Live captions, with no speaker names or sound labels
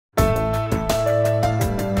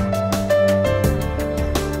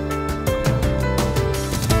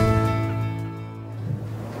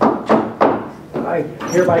I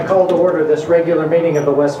hereby call to order this regular meeting of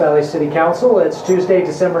the West Valley City Council. It's Tuesday,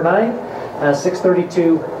 December 9th,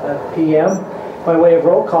 6:32 p.m. By way of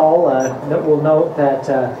roll call, we'll note that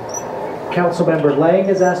Councilmember Lang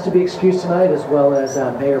is asked to be excused tonight, as well as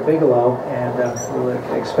Mayor Bigelow, and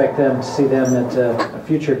we'll expect them to see them at a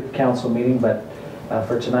future council meeting, but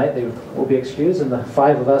for tonight they will be excused, and the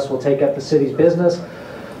five of us will take up the city's business,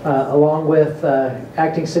 along with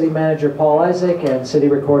Acting City Manager Paul Isaac and City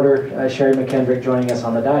Recorder Sherry McKendrick joining us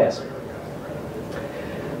on the dais.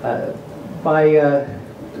 By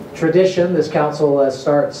tradition, this council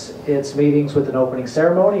starts its meetings with an opening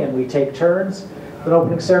ceremony, and we take turns with an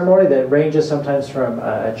opening ceremony that ranges sometimes from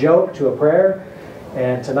a joke to a prayer.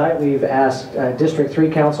 And tonight we've asked District 3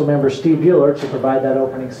 Council Member Steve Bueller to provide that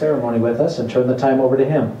opening ceremony with us and turn the time over to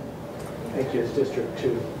him. Thank you. It's District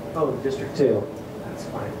 2. Oh, District 2. That's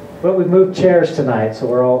fine. Well, we've moved chairs tonight, so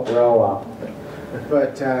we're all off.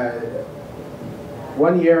 But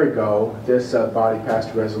 1 year ago, this body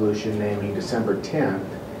passed a resolution naming December 10th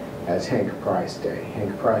as Hank Price Day.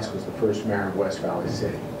 Hank Price was the first mayor of West Valley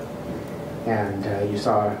City. And you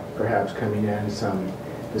saw perhaps coming in some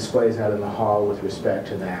displays out in the hall with respect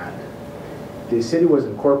to that. The city was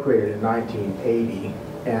incorporated in 1980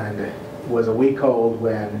 and was a week old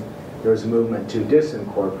when there was a movement to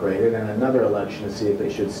disincorporate it and another election to see if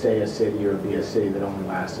they should stay a city or be a city that only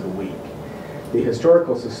lasted a week. The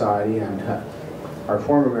Historical Society and our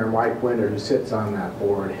former mayor Mike Winder, who sits on that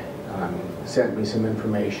board, sent me some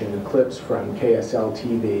information and clips from KSL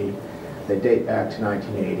TV that date back to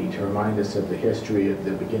 1980 to remind us of the history of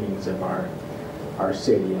the beginnings of our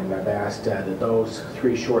city, and I've asked that those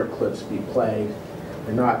 3 short clips be played.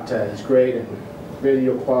 They're not as great in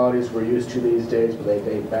video quality as we're used to these days, but they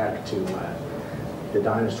date back to the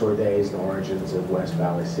dinosaur days and origins of West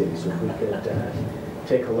Valley City. So if we could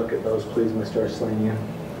take a look at those, please, Mr. Arslanian.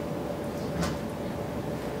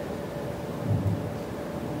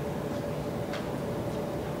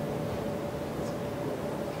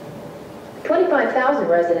 25,000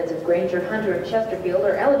 residents of Granger, Hunter, and Chesterfield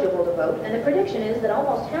are eligible to vote, and the prediction is that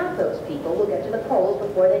almost half those people will get to the polls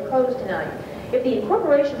before they close tonight. If the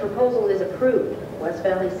incorporation proposal is approved, West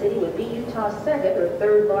Valley City would be Utah's 2nd or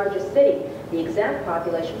 3rd largest city. The exact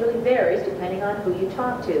population really varies depending on who you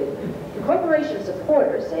talk to. Incorporation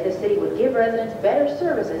supporters say the city would give residents better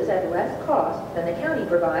services at less cost than the county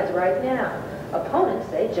provides right now. Opponents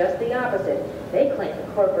say just the opposite. They claim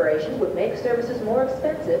incorporation would make services more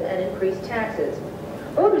expensive and increase taxes.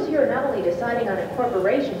 Voters here are not only deciding on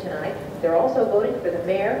incorporation tonight, they're also voting for the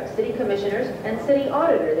mayor, city commissioners, and city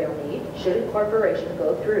auditor they'll need should incorporation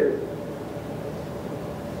go through.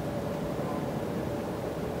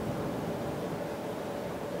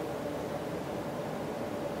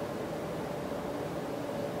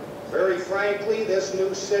 Very frankly, this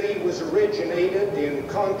new city was originated in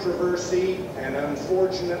controversy, and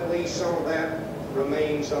unfortunately some of that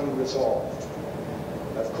remains unresolved.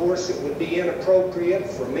 Of course, it would be inappropriate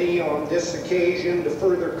for me on this occasion to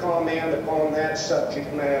further comment upon that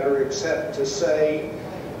subject matter, except to say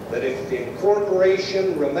that if the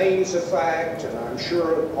incorporation remains a fact, and I'm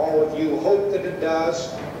sure all of you hope that it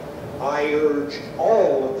does, I urge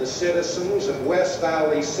all of the citizens of West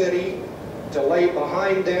Valley City to lay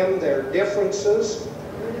behind them their differences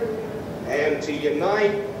and to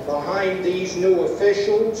unite behind these new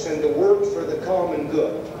officials and to work for the common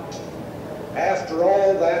good. After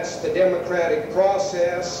all, that's the democratic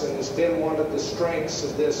process and has been one of the strengths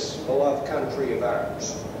of this beloved country of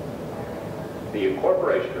ours. The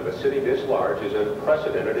incorporation of a city this large is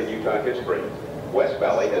unprecedented in Utah history. West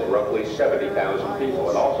Valley has roughly 70,000 people.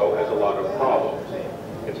 It also has a lot of problems.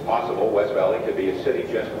 It's possible West Valley could be a city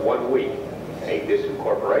just 1 week. A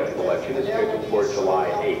disincorporation election is scheduled for July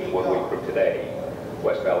 8th, 1 week from today.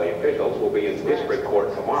 West Valley officials will be in district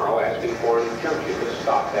court tomorrow asking for an injunction to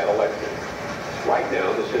stop that election. Right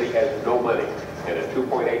now, the city has no money, and a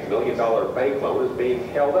 $2.8 million bank loan is being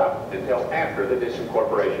held up until after the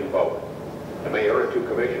disincorporation vote. The mayor and 2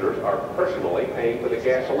 commissioners are personally paying for the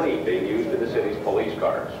gasoline being used in the city's police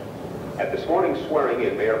cars. At this morning's swearing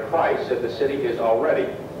in, Mayor Price said the city is already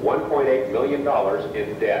 $1.8 million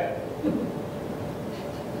in debt.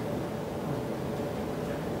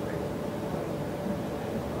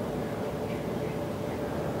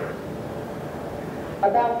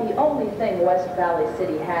 About the only thing West Valley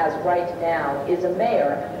City has right now is a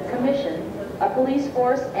mayor, a commission, a police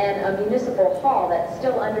force, and a municipal hall that's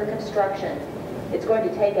still under construction. It's going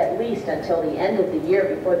to take at least until the end of the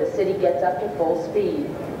year before the city gets up to full speed.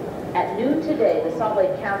 At noon today, the Salt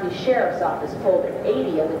Lake County Sheriff's Office pulled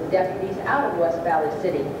 80 of its deputies out of West Valley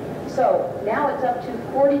City. So now it's up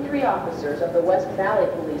to 43 officers of the West Valley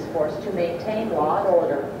Police force to maintain law and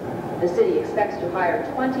order. The city expects to hire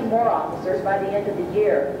 20 more officers by the end of the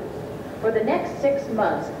year. For the next 6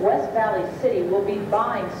 months, West Valley City will be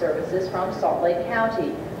buying services from Salt Lake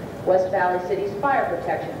County. West Valley City's fire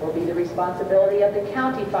protection will be the responsibility of the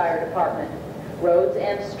county fire department. Roads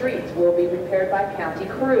and streets will be repaired by county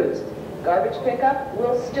crews. Garbage pickup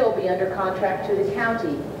will still be under contract to the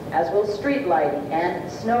county, as will street lighting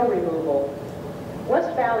and snow removal.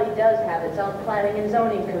 West Valley does have its own planning and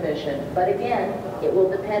zoning commission, but again, it will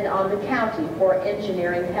depend on the county for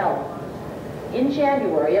engineering help. In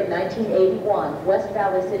January of 1981, West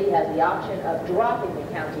Valley City has the option of dropping the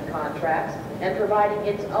county contracts and providing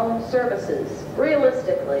its own services.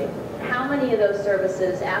 Realistically, how many of those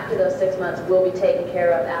services after those 6 months will be taken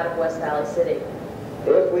care of out of West Valley City?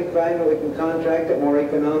 If we find that we can contract it more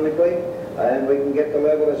economically and we can get the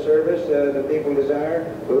level of service the people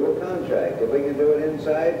desire, we will contract. If we can do it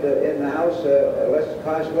inside, in the house, less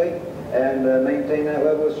costly, and maintain that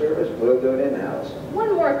level of service, we'll do it in-house.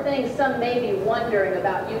 One more thing some may be wondering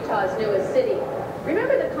about Utah's newest city.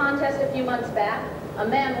 Remember the contest a few months back? A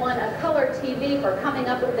man won a color TV for coming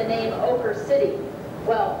up with the name Ochre City.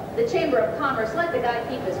 Well, the Chamber of Commerce let the guy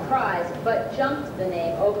keep his prize, but junked the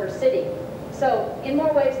name Ochre City. So, in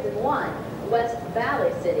more ways than one, West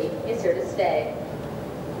Valley City is here to stay.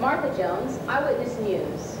 Martha Jones, Eyewitness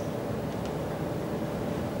News.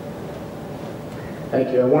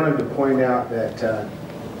 Thank you. I wanted to point out that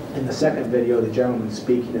in the second video, the gentleman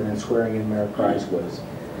speaking and then swearing in Mayor Price was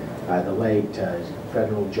the late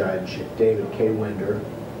federal judge David K. Winder,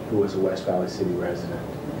 who was a West Valley City resident.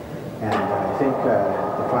 And I think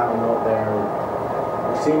the final note there,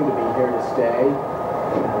 we seem to be here to stay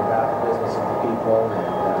about the business of the people, and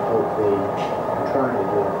hopefully I'm trying to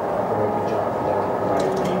do a very good job for them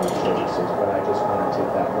providing maintenance services. But I just want to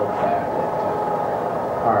take that look back at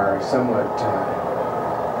our somewhat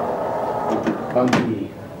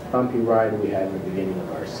bumpy ride we had in the beginning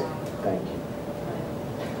of our city. Thank you.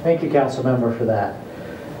 Thank you, Council Member, for that.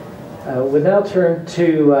 We'll now turn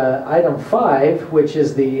to item 5, which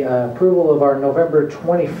is the approval of our November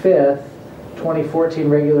 25th, 2014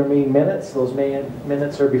 regular meeting minutes. Those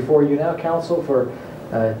minutes are before you now, Council, for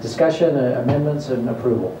discussion, amendments, and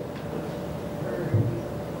approval.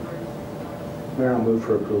 Mayor, I'll move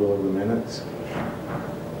for approval of the minutes.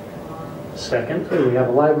 Second. We have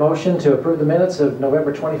a live motion to approve the minutes of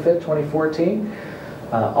November 25th, 2014.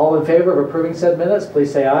 All in favor of approving said minutes,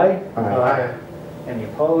 please say aye. Aye. Any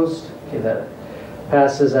opposed? Okay, that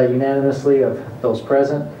passes unanimously of those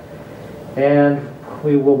present. And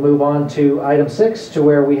we will move on to item 6, to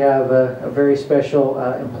where we have a very special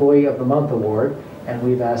Employee of the Month award. And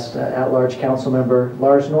we've asked at-large council member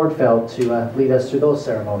Lars Nordfeld to lead us through those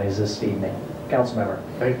ceremonies this evening. Council member.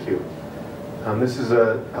 Thank you. This is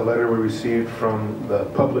a letter we received from the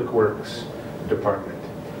Public Works Department.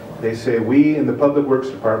 They say, we in the Public Works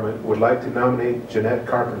Department would like to nominate Jeanette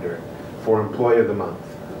Carpenter for Employee of the Month.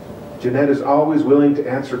 Jeanette is always willing to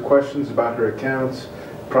answer questions about her accounts,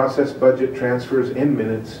 process budget transfers in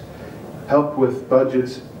minutes, help with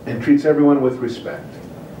budgets, and treats everyone with respect.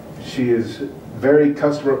 She is very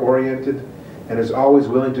customer-oriented and is always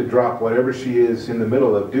willing to drop whatever she is in the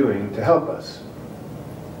middle of doing to help us.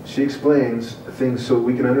 She explains things so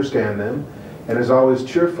we can understand them and is always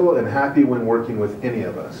cheerful and happy when working with any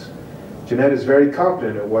of us. Jeanette is very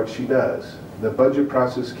competent at what she does. The budget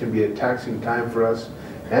process can be a taxing time for us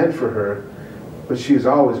and for her, but she is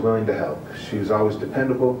always willing to help. She is always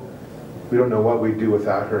dependable. We don't know what we'd do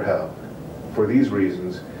without her help. For these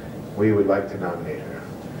reasons, we would like to nominate her.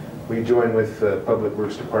 We join with the Public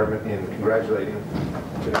Works Department in congratulating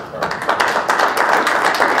Jeanette Carpenter.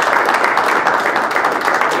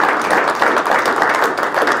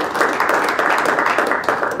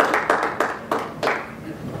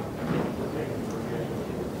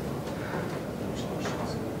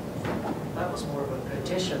 That was more of a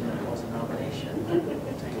petition than it was a nomination. Thank you.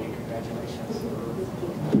 Congratulations.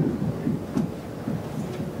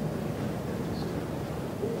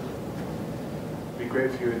 It'd be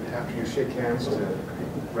great if you would, after you shake hands, to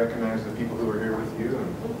recognize the people who are here with you,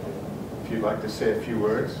 and if you'd like to say a few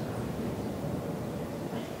words.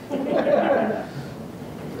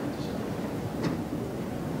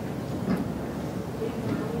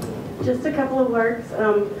 Just a couple of words.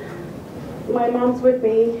 My mom's with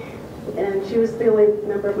me, and she was the only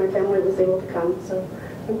member of my family that was able to come, so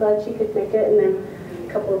I'm glad she could make it, and then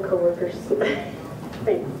a couple of coworkers.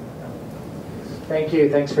 Thanks. Thank you.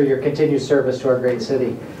 Thanks for your continued service to our great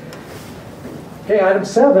city. Okay, item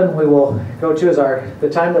 7 we will go to is the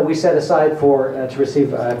time that we set aside for to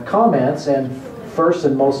receive comments, and first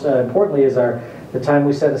and most importantly is the time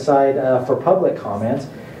we set aside for public comments.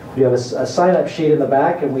 You have a sign-up sheet in the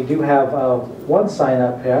back, and we do have one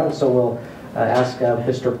sign-up here, so we'll ask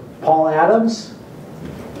Mr. Paul Adams.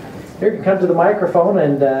 Here, can come to the microphone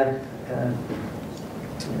and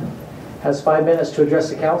has 5 minutes to address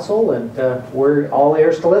the council, and we're all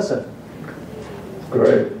ears to listen.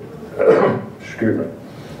 Great. Excuse me.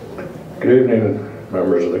 Good evening,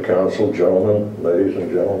 members of the council, gentlemen, ladies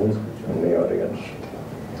and gentlemen in the audience.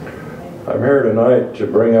 I'm here tonight to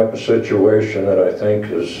bring up a situation that I think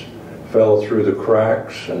has fell through the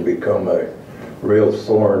cracks and become a real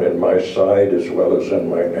thorn in my side as well as in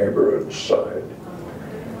my neighborhood's side.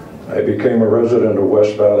 I became a resident of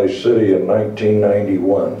West Valley City in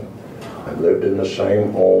 1991. I've lived in the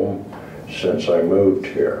same home since I moved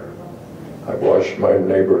here. I've watched my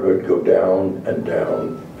neighborhood go down and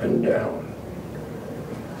down and down.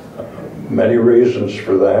 Many reasons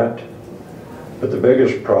for that, but the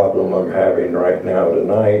biggest problem I'm having right now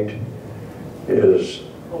tonight is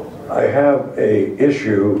I have a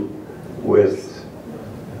issue with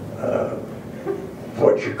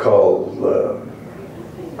what you call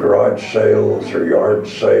garage sales or yard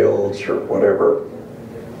sales or whatever.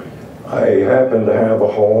 I happen to have a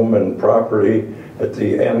home and property at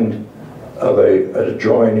the end of an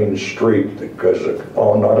adjoining street that goes,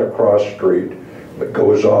 not a cross street, but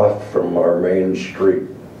goes off from our main street.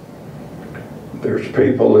 There's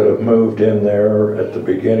people that have moved in there at the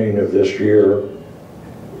beginning of this year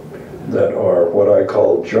that are what I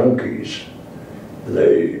call junkies.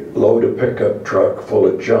 They load a pickup truck full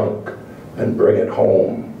of junk and bring it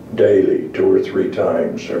home daily, 2 or 3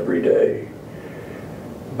 times every day.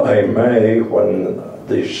 By May, when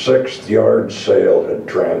the 6th yard sale had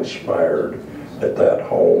transpired at that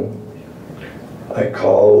home, I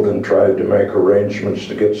called and tried to make arrangements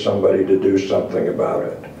to get somebody to do something about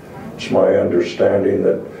it. It's my understanding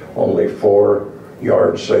that only 4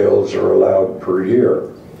 yard sales are allowed per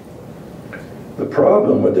year. The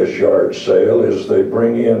problem with this yard sale is they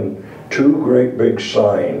bring in 2 great big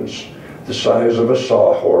signs, the size of a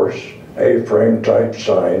sawhorse, A-frame type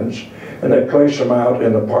signs, and they place them out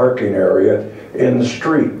in the parking area in the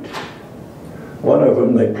street. One of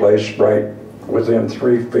them they placed right within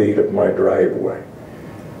 3 feet of my driveway.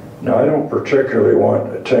 Now, I don't particularly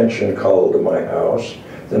want attention called to my house.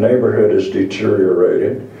 The neighborhood is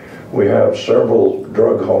deteriorated. We have several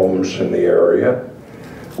drug homes in the area.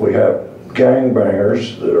 We have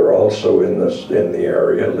gangbangers that are also in the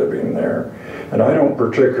area living there. And I don't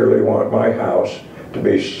particularly want my house to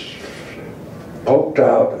be poked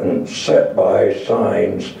out and set by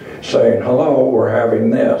signs saying, hello, we're having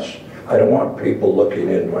this. I don't want people looking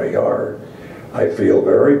in my yard. I feel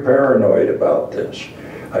very paranoid about this.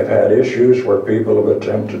 I've had issues where people have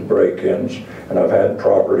attempted break-ins, and I've had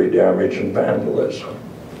property damage and vandalism.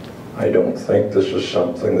 I don't think this is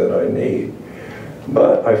something that I need.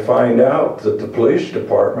 But I find out that the police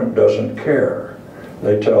department doesn't care.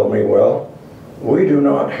 They tell me, well, we do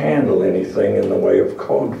not handle anything in the way of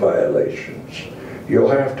code violations. You'll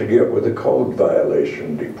have to get with the code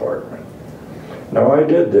violation department. Now, I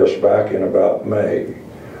did this back in about May.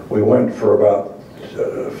 We went for about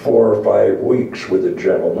 4 or 5 weeks with a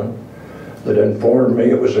gentleman that informed me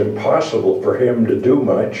it was impossible for him to do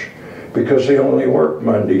much because he only worked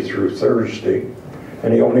Monday through Thursday,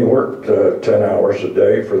 and he only worked 10 hours a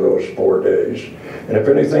day for those 4 days. And if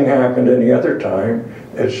anything happened any other time,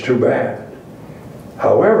 it's too bad.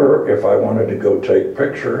 However, if I wanted to go take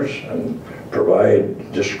pictures and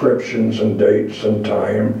provide descriptions and dates and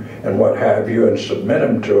time and what have you and submit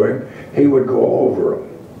them to him, he would go over them.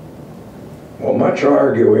 Well, much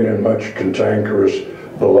arguing and much cantankerous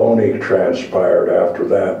baloney transpired after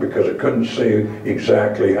that because I couldn't see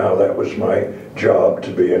exactly how that was my job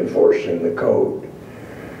to be enforcing the code.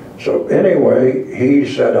 So anyway, he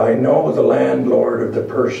said, I know the landlord of the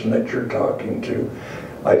person that you're talking to.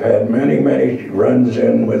 I've had many, many runs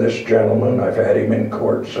in with this gentleman. I've had him in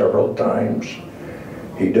court several times.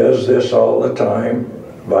 He does this all the time,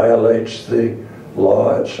 violates the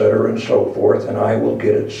law, etc. and so forth, and I will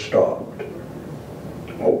get it stopped.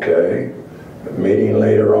 Okay. A meeting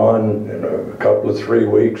later on, in a couple of 3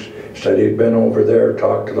 weeks, said he'd been over there,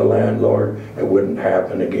 talked to the landlord, it wouldn't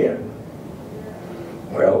happen again.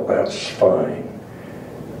 Well, that's fine.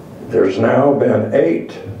 There's now been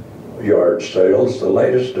 8 yard sales, the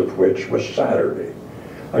latest of which was Saturday.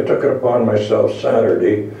 I took it upon myself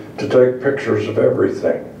Saturday to take pictures of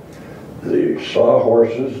everything. The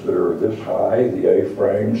sawhorses that are this high, the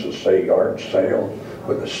A-frames that say yard sale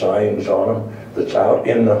with the signs on them, that's out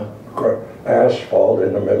in the asphalt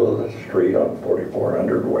in the middle of the street on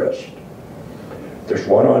 4400 West. There's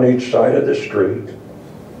one on each side of the street,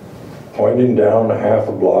 pointing down a half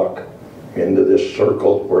a block into this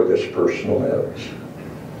circle where this person lives.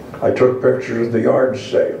 I took pictures of the yard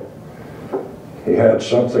sale. He had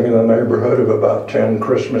something in the neighborhood of about 10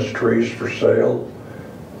 Christmas trees for sale.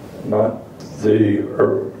 Not the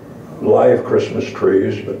live Christmas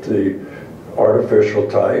trees, but the artificial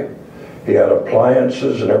type. He had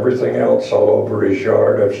appliances and everything else all over his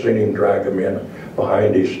yard. I've seen him drag them in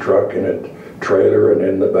behind his truck in a trailer and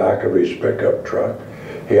in the back of his pickup truck.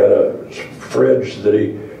 He had a fridge that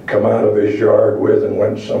he come out of his yard with and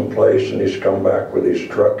went someplace, and he's come back with his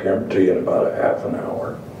truck empty in about a half an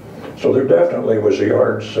hour. So there definitely was a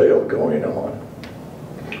yard sale going on.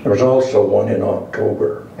 There was also one in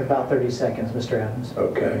October. About 30 seconds, Mr. Adams.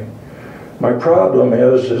 Okay. My problem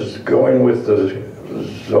is going with the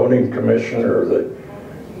zoning commissioner or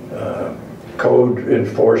the code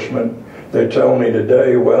enforcement. They tell me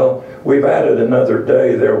today, well, we've added another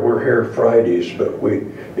day there. We're here Fridays, but we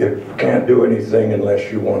can't do anything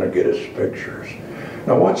unless you want to get us pictures.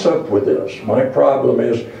 Now, what's up with this? My problem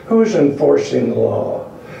is, who's enforcing the law?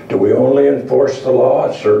 Do we only enforce the law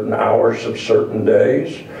at certain hours of certain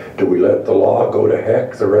days? Do we let the law go to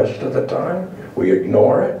heck the rest of the time? We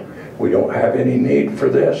ignore it? We don't have any need for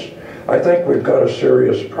this? I think we've got a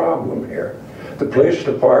serious problem here. The police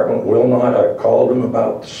department will not. I've called them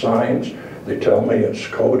about the signs. They tell me it's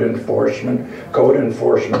code enforcement. Code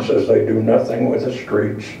enforcement says they do nothing with the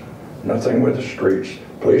streets. Nothing with the streets.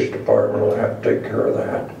 Police department will have to take care of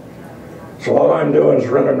that. So all I'm doing is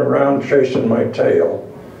running around chasing my tail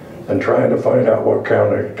and trying to find out what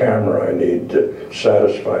kind of camera I need to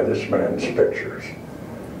satisfy this man's pictures.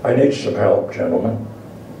 I need some help, gentlemen.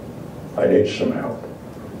 I need some help.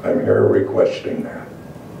 I'm here requesting that.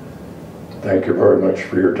 Thank you very much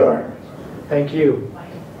for your time. Thank you.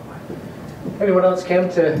 Anyone else came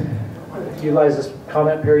to utilize this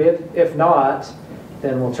comment period? If not,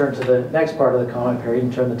 then we'll turn to the next part of the comment period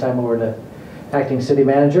and turn the time over to Acting City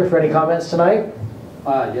Manager for any comments tonight.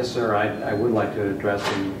 Yes, sir. I would like to address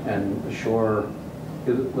and assure,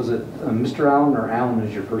 was it Mr. Allen, or Allen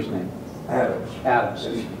is your first name? Adams. Adams.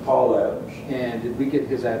 It's Paul Adams. And did we get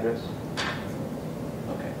his address?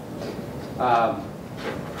 Okay.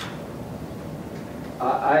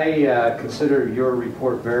 I consider your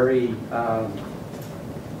report very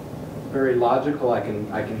very logical. I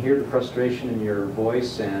can hear the frustration in your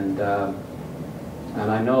voice, and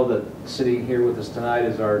I know that sitting here with us tonight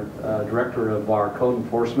is our director of our code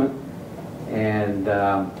enforcement, and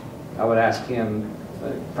I would ask him,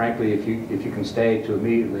 frankly, if you can stay, to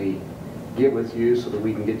immediately get with you so that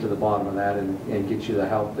we can get to the bottom of that and get you the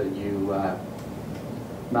help that you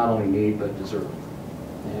not only need but deserve.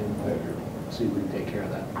 And Thank you. see if we can take care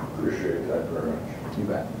of that. Appreciate that very much. You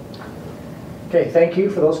bet. Okay, thank you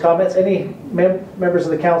for those comments. Any members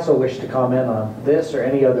of the council wish to comment on this or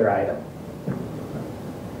any other item?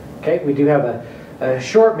 Okay, we do have a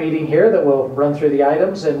short meeting here that will run through the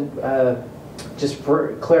items, and just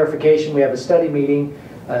for clarification, we have a study meeting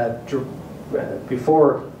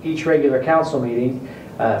before each regular council meeting,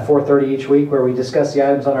 4:30 each week, where we discuss the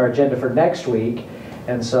items on our agenda for next week.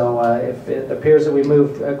 And so if it appears that we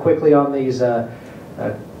moved quickly on these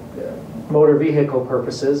motor vehicle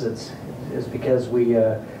purposes, it's because we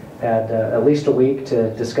had at least a week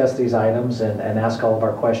to discuss these items and ask all of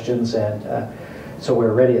our questions, and so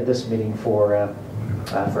we're ready at this meeting for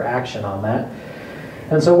action on that.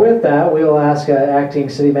 And so with that, we will ask Acting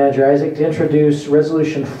City Manager Isaac to introduce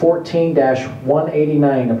Resolution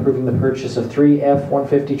 14-189, approving the purchase of 3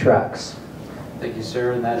 F-150 trucks. Thank you,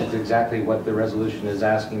 sir. And that is exactly what the resolution is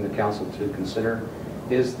asking the council to consider,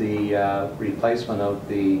 is the replacement of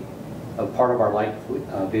part of our light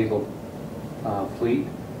vehicle fleet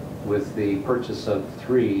with the purchase of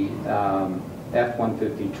 3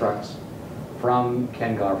 F-150 trucks from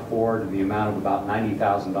Kengar Ford in the amount of about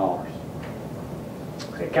 $90,000.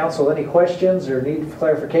 Okay, council, any questions or need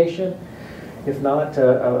clarification? If not,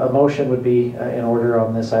 a motion would be in order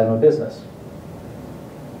on this item of business.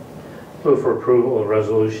 Move for approval of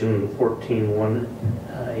Resolution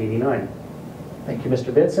 14-189. Thank you,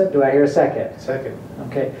 Mr. Vincent. Do I hear a second? Second.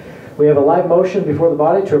 Okay. We have a live motion before the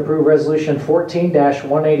body to approve Resolution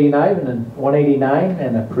 14-189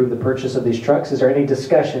 and approve the purchase of these trucks. Is there any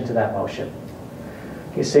discussion to that motion?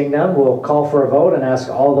 Okay, seeing none, we'll call for a vote and ask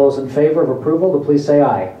all those in favor of approval to please say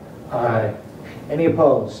aye. Aye. Any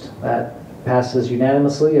opposed? That passes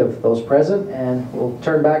unanimously of those present, and we'll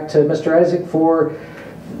turn back to Mr. Isaac for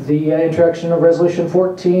the introduction of Resolution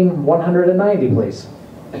 14-190, please.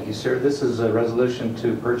 Thank you, sir. This is a resolution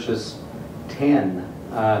to purchase 10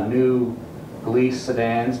 new police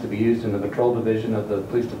sedans to be used in the patrol division of the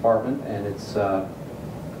police department, and it's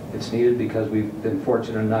It's needed because we've been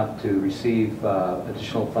fortunate enough to receive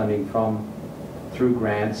additional funding through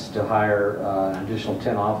grants to hire an additional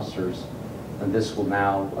 10 officers. And this will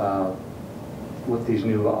now, with these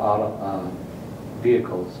new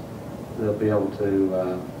vehicles, they'll be able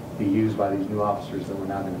to be used by these new officers that we're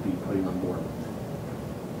now going to be putting on board.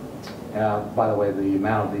 By the way, the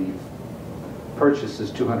amount of the purchase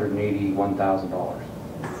is $281,000.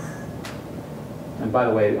 And by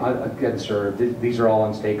the way, again, sir, these are all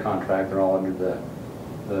on state contract. They're all under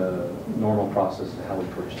the normal process of how we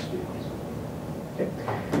purchase vehicles. Okay.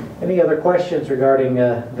 Any other questions regarding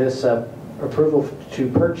this approval to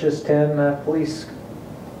purchase 10 police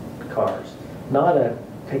cars? Not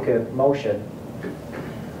take a motion.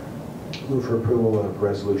 Move for approval of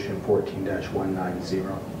resolution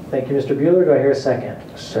 14-190. Thank you, Mr. Bueller. Do I hear a second?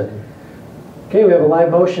 Second. Okay, we have a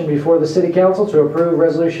live motion before the City Council to approve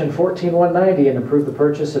Resolution 14-190 and approve the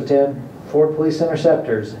purchase of 10 Ford Police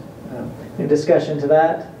Interceptors. Any discussion to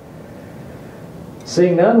that?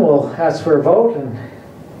 Seeing none, we'll ask for a vote, and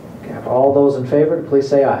all those in favor, please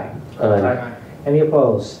say aye. Aye. Any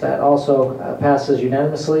opposed? That also passes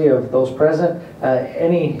unanimously of those present.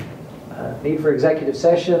 Any need for executive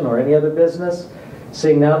session or any other business?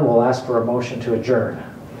 Seeing none, we'll ask for a motion to adjourn.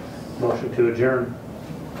 Motion to adjourn.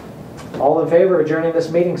 All in favor of adjourning this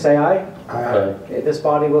meeting, say aye. Aye. Okay, this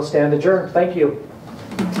body will stand adjourned. Thank you.